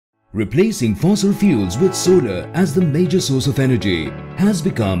Replacing fossil fuels with solar as the major source of energy has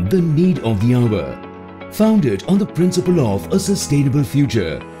become the need of the hour. Founded on the principle of a sustainable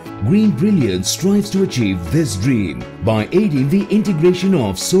future, GreenBrillliance strives to achieve this dream by aiding the integration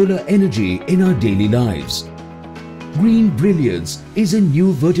of solar energy in our daily lives. GreenBrillliance is a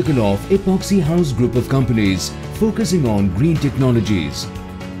new vertical of epoxy house group of companies focusing on green technologies.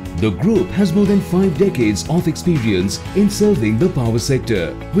 The group has more than 5 decades of experience in serving the power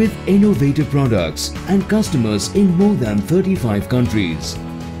sector with innovative products and customers in more than 35 countries.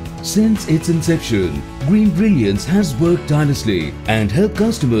 Since its inception, GreenBrillliance has worked tirelessly and helped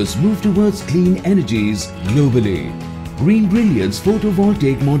customers move towards clean energies globally. GreenBrillliance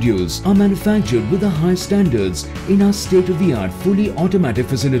photovoltaic modules are manufactured with the highest standards in our state-of-the-art fully automatic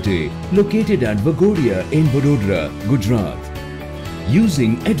facility located at Vagoria in Vadodara, Gujarat.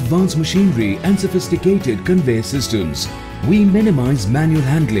 Using advanced machinery and sophisticated conveyor systems, we minimize manual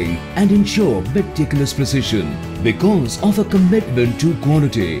handling and ensure meticulous precision. Because of a commitment to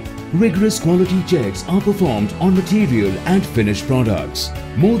quality, rigorous quality checks are performed on material and finished products.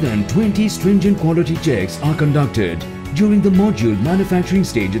 More than 20 stringent quality checks are conducted during the module manufacturing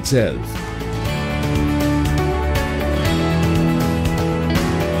stage itself.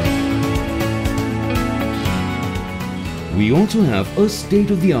 We also have a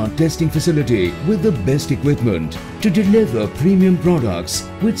state-of-the-art testing facility with the best equipment to deliver premium products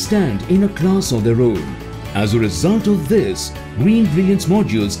which stand in a class of their own. As a result of this, GreenBrillliance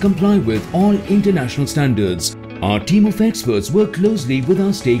modules comply with all international standards. Our team of experts work closely with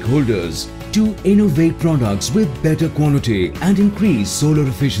our stakeholders to innovate products with better quality and increase solar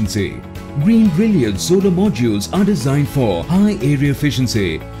efficiency. GreenBrillliance solar modules are designed for high area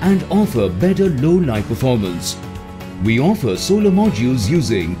efficiency and offer better low light performance. We offer solar modules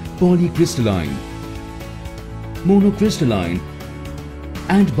using polycrystalline, monocrystalline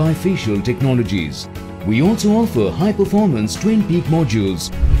and bifacial technologies. We also offer high-performance twin peak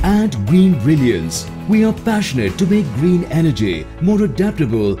modules. At GreenBrillliance, we are passionate to make green energy more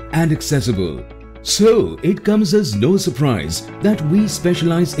adaptable and accessible. So, it comes as no surprise that we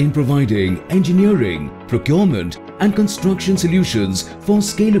specialize in providing engineering, procurement and construction solutions for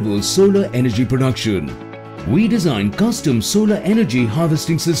scalable solar energy production. We design custom solar energy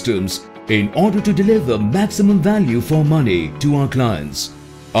harvesting systems in order to deliver maximum value for money to our clients.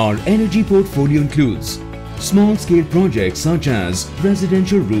 Our energy portfolio includes small-scale projects such as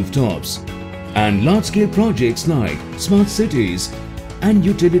residential rooftops and large-scale projects like smart cities and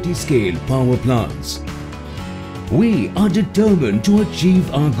utility-scale power plants. We are determined to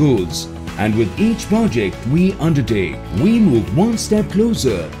achieve our goals, and with each project we undertake, we move one step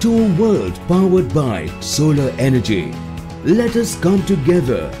closer to a world powered by solar energy. Let us come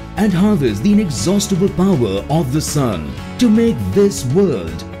together and harvest the inexhaustible power of the sun to make this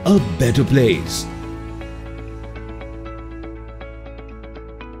world a better place.